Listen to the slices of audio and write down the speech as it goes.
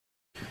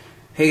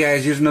Hey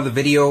guys, here's another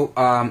video.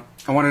 I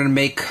wanted to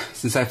make,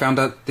 since I found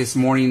out this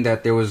morning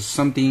that there was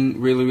something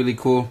really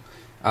cool.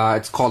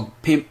 It's called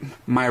Pimp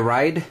My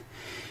Ride.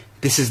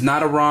 This is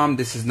not a ROM,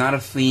 this is not a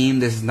theme,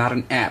 this is not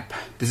an app.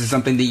 This is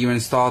something that you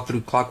install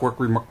through Clockwork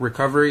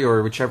Recovery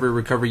or whichever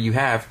recovery you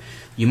have.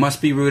 You must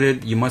be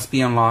rooted, you must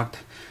be unlocked.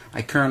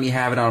 I currently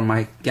have it on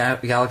my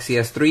Galaxy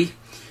S3.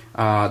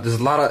 There's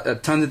a lot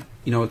of tons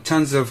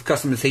of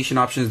customization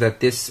options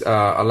that this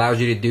allows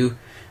you to do.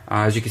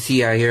 As you can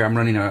see out here, I'm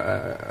running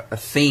a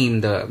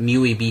theme, the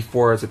MIUI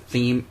B4 as a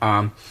theme.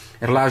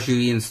 It allows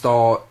you to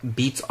install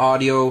Beats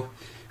Audio,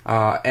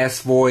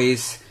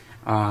 S-Voice,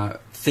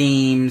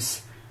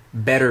 themes,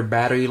 better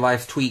battery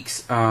life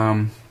tweaks,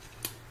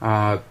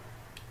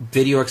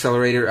 video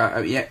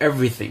accelerator, yeah,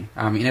 everything.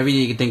 Everything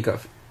you can think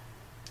of.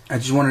 I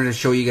just wanted to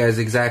show you guys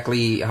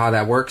exactly how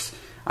that works.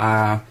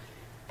 As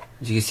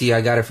you can see, I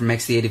got it from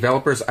XDA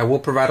Developers. I will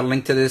provide a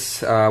link to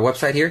this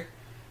website here.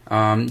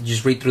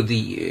 Just read through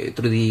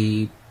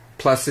the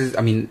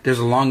pluses. There's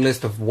a long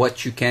list of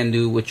what you can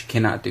do, what you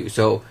cannot do.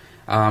 So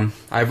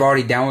I've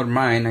already downloaded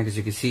mine, as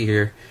you can see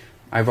here.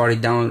 I've already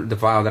downloaded the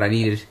file that I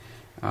needed.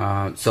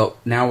 So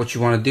now what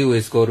you want to do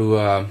is go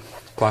to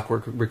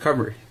Clockwork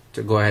Recovery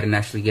to go ahead and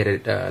actually get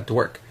it to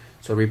work.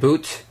 So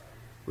reboot,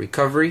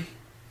 recovery,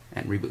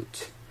 and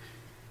reboot.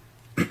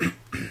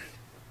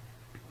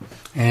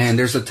 And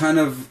there's a ton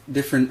of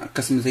different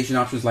customization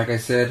options, like I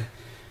said.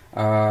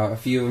 A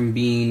few of them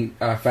being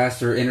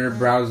faster internet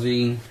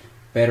browsing,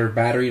 better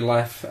battery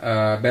life,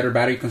 better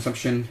battery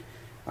consumption,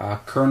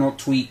 kernel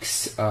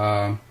tweaks,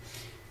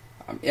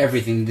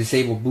 everything,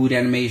 disable boot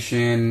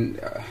animation,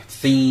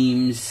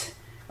 themes,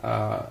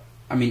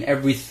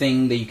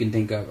 everything that you can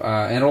think of.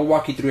 And it'll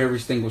walk you through every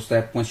single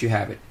step once you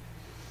have it.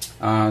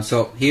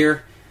 So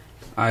here,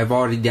 I've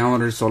already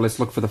downloaded it, so let's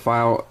look for the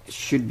file. It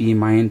should be in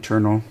my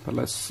internal, but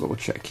let's double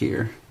check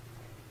here.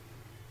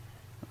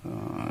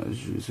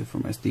 Let's use it for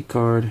my SD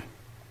card.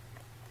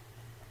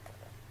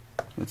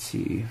 Let's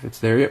see if it's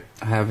there. Yep,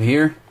 I have it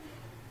here.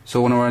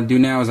 So what I want to do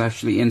now is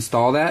actually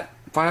install that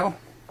file.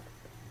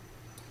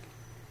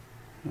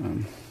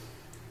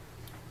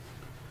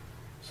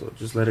 So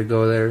just let it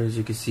go there. As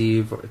you can see,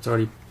 it's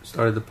already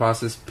started the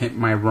process. Pimp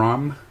My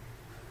ROM.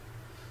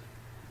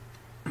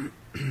 Let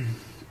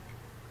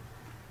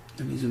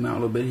me zoom out a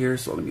little bit here.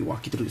 So let me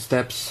walk you through the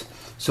steps.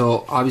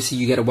 So obviously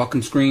you get a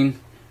welcome screen.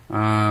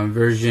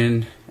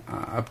 Version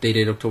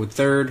updated October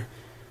 3rd.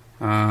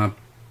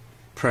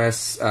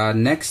 Press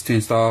next to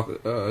install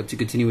to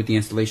continue with the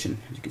installation.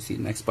 As you can see,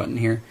 the next button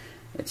here.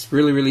 It's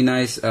really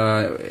nice.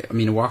 It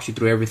walks you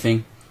through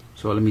everything.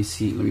 So let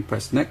me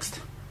press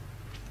next.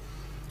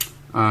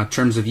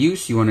 Terms of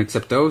use, you want to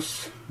accept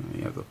those.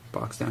 You have a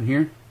box down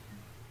here.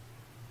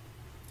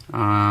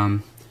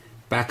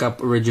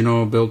 Backup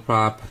original build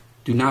prop.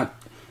 Do not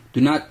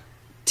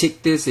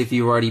tick this if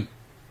you already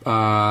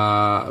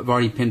have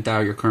already pimped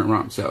out your current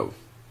ROM. So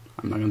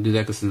I'm not going to do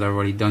that since I've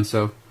already done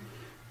so.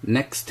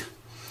 Next.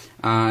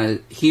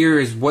 Here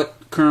is what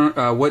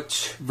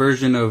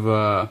version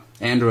of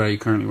Android are you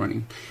currently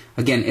running.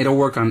 Again, it'll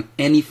work on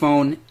any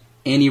phone,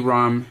 any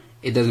ROM,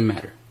 it doesn't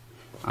matter.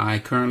 I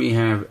currently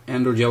have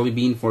Android Jelly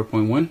Bean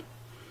 4.1,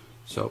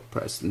 so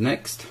press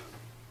next.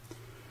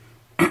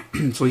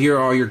 So here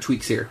are all your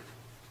tweaks here.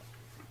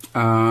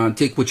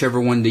 Take whichever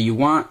one that you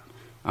want.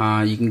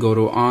 You can go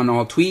to on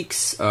all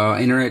tweaks,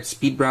 internet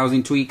speed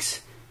browsing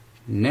tweaks,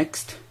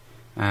 next.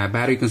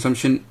 Battery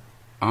consumption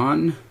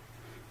on.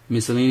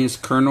 Miscellaneous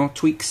kernel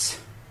tweaks,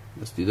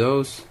 let's do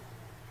those.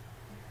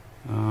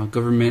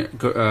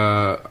 Government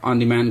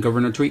on-demand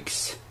governor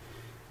tweaks.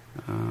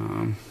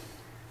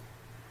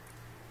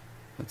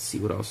 Let's see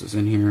what else is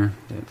in here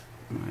that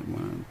I might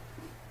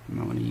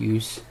want to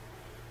use.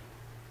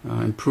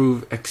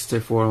 Improve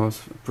X4.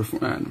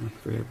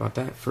 Forget about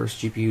that. First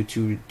GPU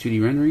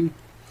 2D rendering.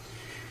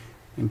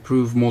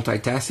 Improve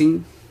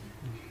multitasking.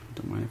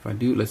 Don't mind if I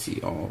do. Let's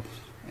see all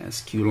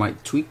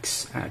SQLite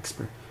tweaks.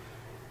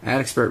 Add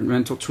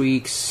experimental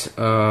tweaks.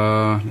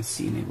 Let's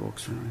see, enable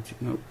external.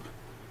 Nope.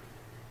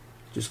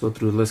 Just go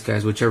through the list,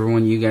 guys. Whichever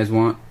one you guys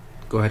want,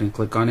 go ahead and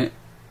click on it.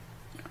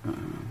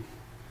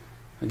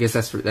 I guess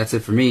that's it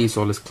for me.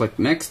 So let's click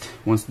next.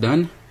 Once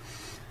done,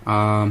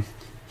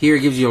 here it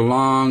gives you a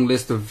long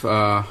list of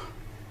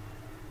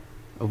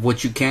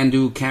what you can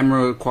do.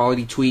 Camera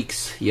quality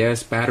tweaks,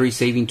 yes. Battery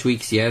saving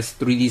tweaks, yes.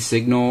 3D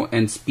signal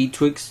and speed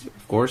tweaks,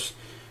 of course.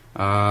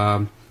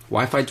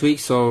 Wi-Fi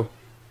tweaks. So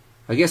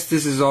I guess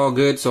this is all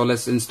good, so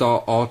let's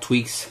install all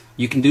tweaks.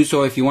 You can do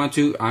so if you want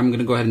to. I'm going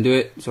to go ahead and do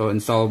it, so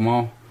install them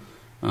all.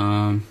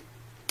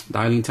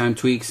 Dialing time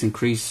tweaks,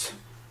 increase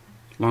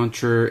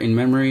launcher in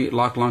memory,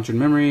 lock launcher in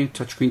memory,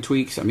 touchscreen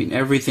tweaks.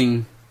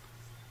 Everything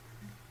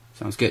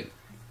sounds good.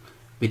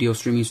 Video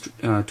streaming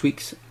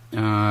tweaks.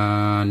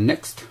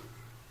 Next.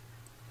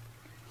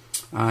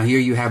 Here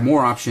you have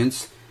more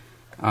options.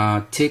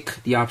 Tick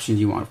the options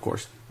you want, of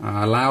course.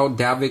 Allow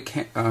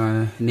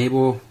DAVIC,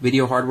 enable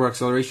video hardware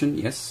acceleration,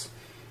 yes.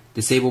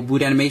 Disable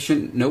boot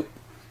animation, nope.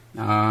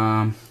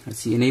 Let's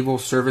see, enable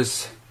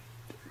service,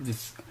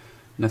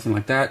 nothing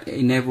like that.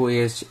 Enable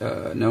AS,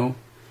 no.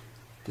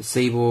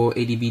 Disable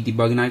ADB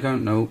debugging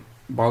icon. No.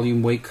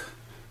 Volume wake.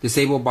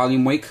 Disable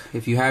volume wake.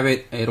 If you have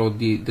it, it'll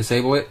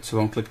disable it. So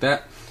don't click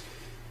that.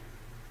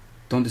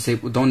 Don't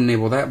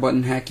enable that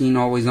button. Hacking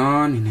always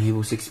on.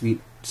 Enable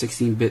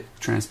 16-bit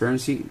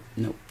transparency.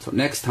 Nope. So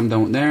next, I'm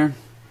done with there.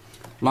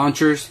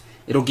 Launchers.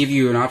 It'll give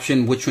you an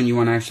option which one you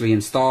want to actually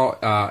install,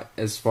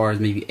 as far as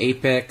maybe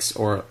Apex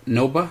or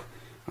Nova.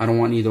 I don't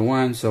want either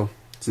one, so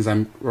since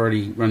I'm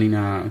already running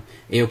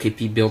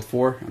AOKP build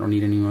 4, I don't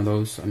need any of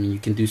those. I mean, you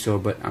can do so,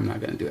 but I'm not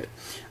going to do it.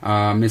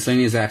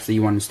 Miscellaneous apps that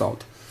you want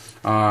installed.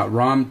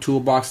 ROM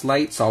Toolbox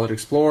Lite, Solid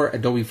Explorer,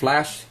 Adobe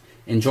Flash,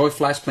 Enjoy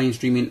Flash Playing,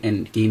 Streaming,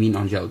 and Gaming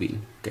on Jelly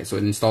Bean. Okay, so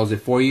it installs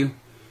it for you.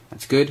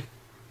 That's good.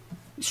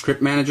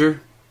 Script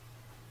Manager,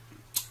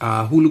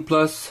 Hulu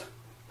Plus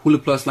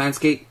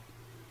Landscape.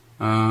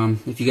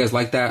 If you guys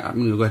like that, I'm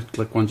going to go ahead and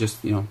click one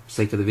just,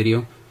 sake of the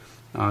video.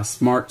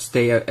 Smart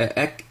Stay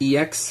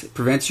EX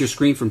prevents your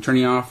screen from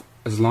turning off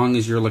as long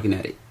as you're looking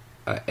at it.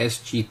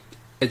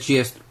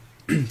 SGS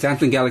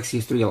Samsung Galaxy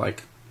S3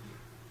 alike.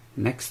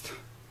 Next.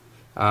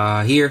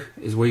 Here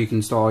is where you can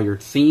install your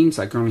themes.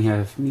 I currently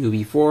have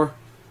MIUI 4.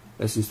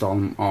 Let's install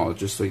them all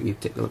just so you can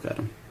take a look at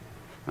them.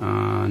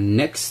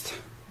 Next.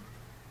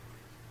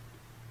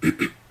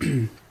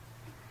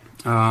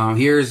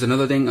 Here's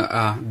another thing,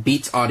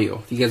 Beats Audio.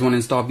 If you guys want to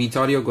install Beats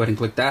Audio, go ahead and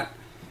click that.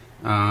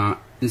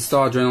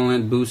 Install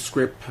Adrenaline Boost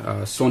Script,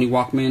 Sony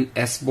Walkman,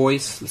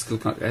 S-Voice. Let's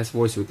click on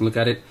S-Voice so we can look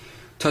at it.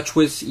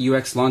 TouchWiz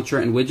UX Launcher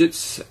and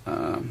Widgets.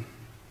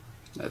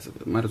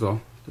 Might as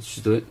well. Let's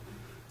just do it.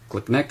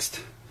 Click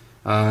Next.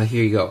 Here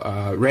you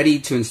go. Ready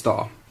to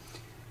install.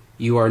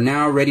 You are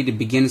now ready to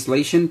begin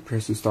installation.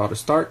 Press Install to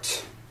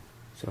start.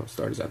 So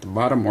Start is at the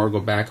bottom, or go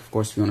back, of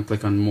course, if you want to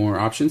click on more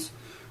options.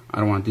 I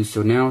don't want to do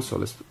so now, so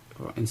let's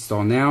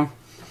install now.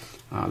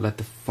 Let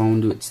the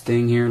phone do its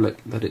thing here. Let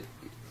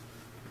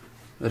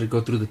it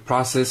go through the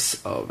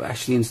process of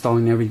actually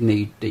installing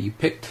everything that you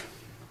picked.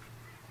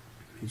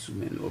 Let me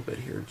zoom in a little bit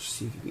here, just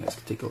see if you guys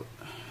can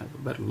have a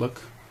better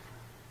look.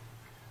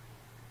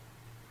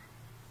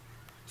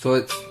 So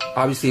it's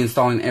obviously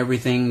installing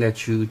everything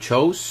that you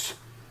chose,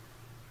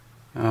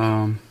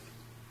 and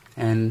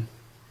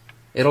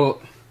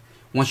it'll,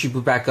 once you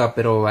boot back up,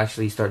 it'll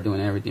actually start doing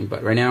everything.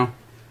 But right now,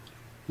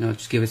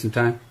 just give it some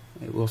time.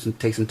 It will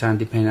take some time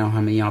depending on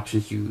how many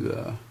options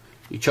you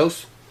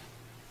chose.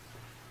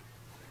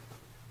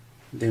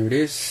 There it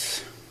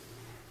is.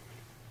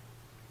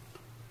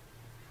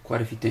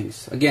 Quite a few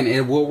things. Again,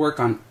 it will work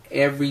on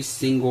every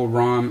single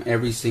ROM,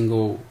 every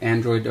single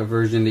Android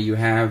version that you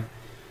have.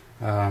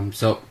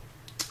 So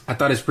I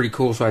thought it's pretty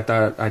cool, so I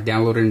thought I'd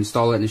download it and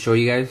install it and show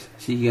you guys.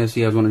 You guys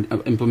see how I want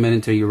to implement it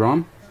into your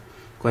ROM.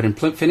 Go ahead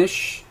and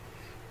finish.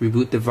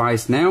 Reboot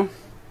device now.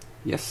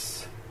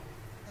 Yes.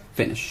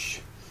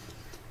 Finish.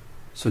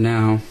 So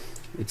now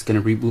it's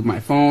going to reboot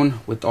my phone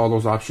with all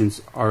those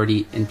options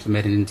already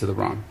implemented into the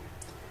ROM.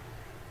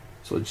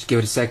 So just give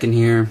it a second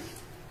here.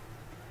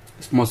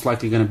 It's most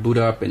likely going to boot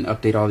up and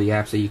update all the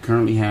apps that you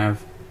currently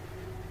have.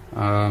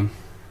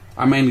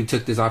 I mainly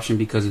took this option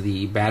because of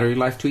the battery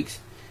life tweaks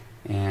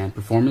and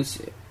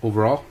performance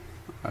overall.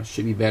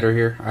 Should be better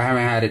here. I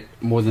haven't had it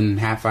more than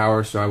half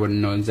hour, so I wouldn't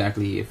know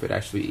exactly if it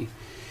actually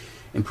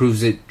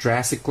improves it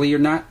drastically or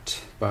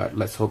not, but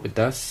let's hope it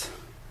does.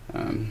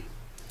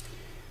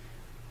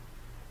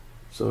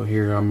 So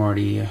here I'm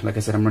already, like I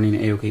said, I'm running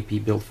an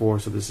AOKP build 4,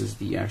 so this is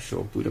the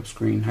actual boot up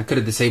screen. I could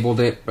have disabled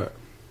it, but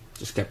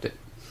just kept it.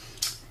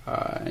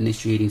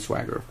 Initiating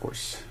Swagger, of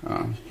course.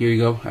 Here you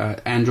go.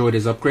 Android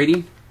is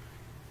upgrading.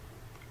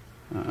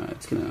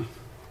 It's gonna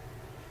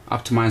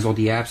optimize all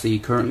the apps that you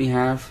currently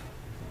have.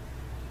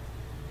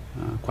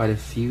 Quite a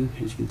few,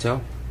 as you can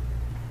tell.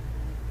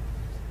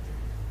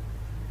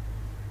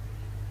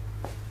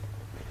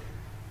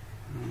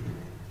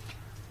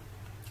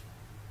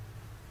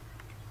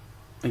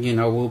 Again,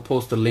 I will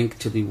post a link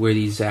to where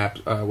these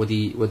apps,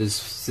 where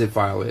this zip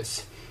file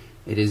is.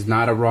 It is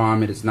not a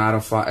ROM. It is not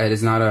it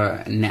is not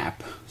a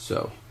NAP.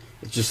 So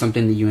it's just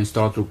something that you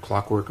install through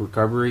Clockwork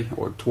Recovery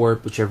or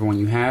Twerp, whichever one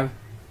you have,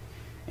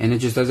 and it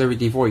just does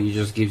everything for you. It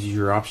just gives you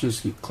your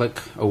options. You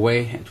click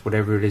away at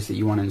whatever it is that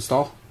you want to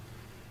install,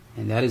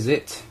 and that is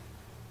it.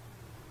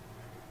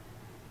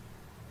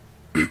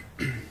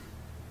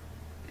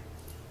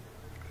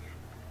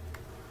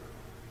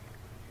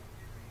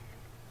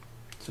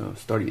 So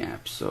starting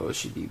apps, so it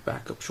should be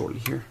back up shortly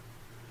here.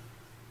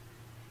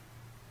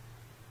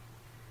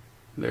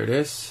 There it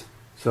is.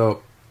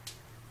 So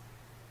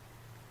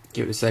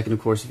give it a second, of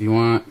course, if you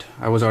want.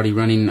 I was already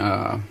running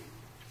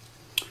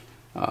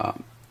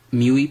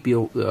MIUI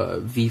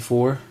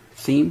V4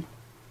 theme,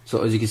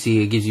 so as you can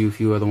see, it gives you a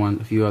few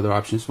other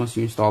options once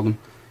you install them.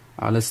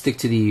 Let's stick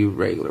to the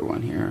regular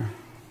one here,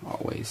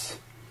 always.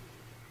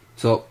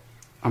 So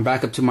I'm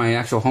back up to my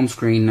actual home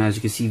screen. As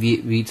you can see,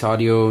 Beats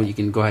Audio, you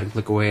can go ahead and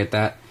click away at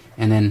that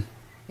and then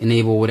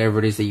enable whatever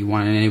it is that you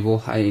want to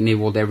enable. I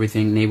enabled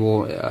everything.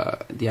 Enable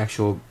the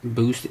actual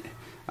boost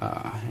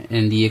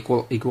and the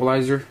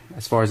equalizer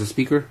as far as the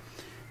speaker,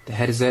 the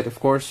headset, of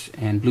course,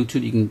 and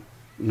Bluetooth. You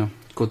can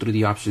go through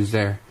the options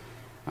there.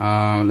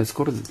 Let's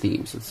go to the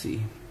themes. Let's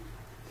see.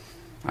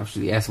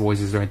 Actually, the S voice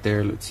is right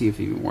there. Let's see if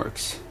it even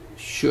works.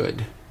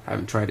 Should. I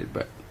haven't tried it,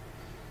 but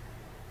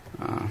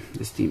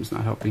this theme's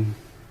not helping.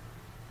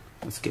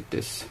 Let's skip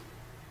this.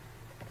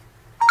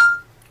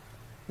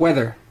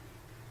 Weather.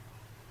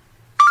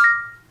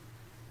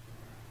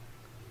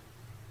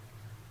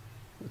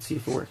 Let's see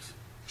if it works.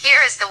 Here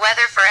is the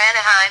weather for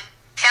Anaheim,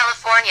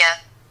 California.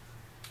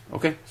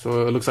 Okay,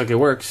 so it looks like it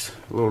works.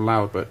 A little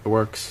loud, but it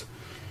works.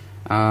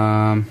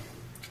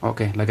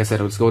 Okay, like I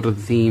said, let's go to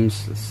the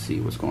themes. Let's see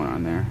what's going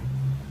on there.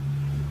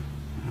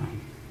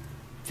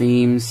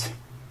 Themes.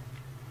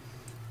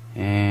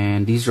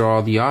 And these are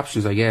all the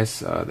options, I guess,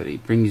 that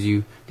it brings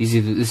you. This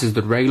is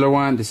the regular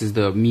one. This is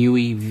the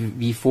MIUI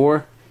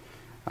V4.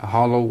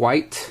 Hollow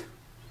white.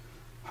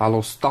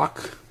 Hollow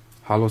stock.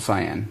 Hollow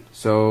cyan.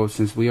 So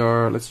since we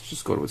are, let's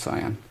just go with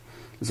cyan.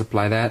 Let's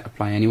apply that.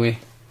 Apply anyway.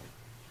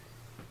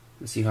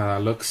 Let's see how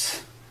that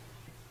looks.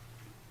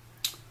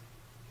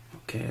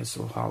 Okay,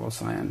 so hollow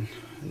cyan.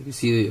 You can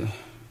see,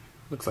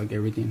 looks like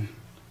everything.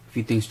 A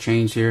few things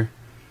changed here.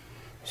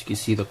 As you can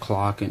see, the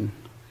clock and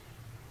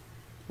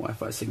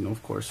Wi-Fi signal,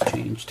 of course,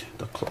 changed.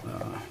 The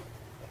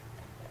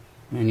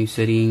menu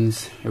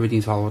settings,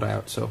 everything's hollowed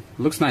out. So it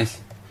looks nice.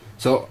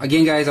 So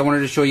again, guys, I wanted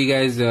to show you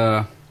guys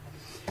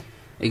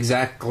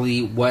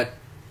exactly what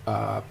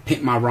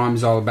Pimp My ROM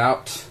is all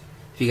about.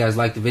 If you guys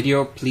liked the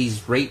video,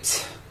 please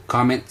rate,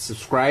 comment,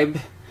 subscribe,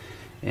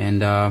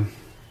 and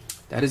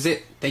that is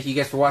it. Thank you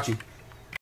guys for watching.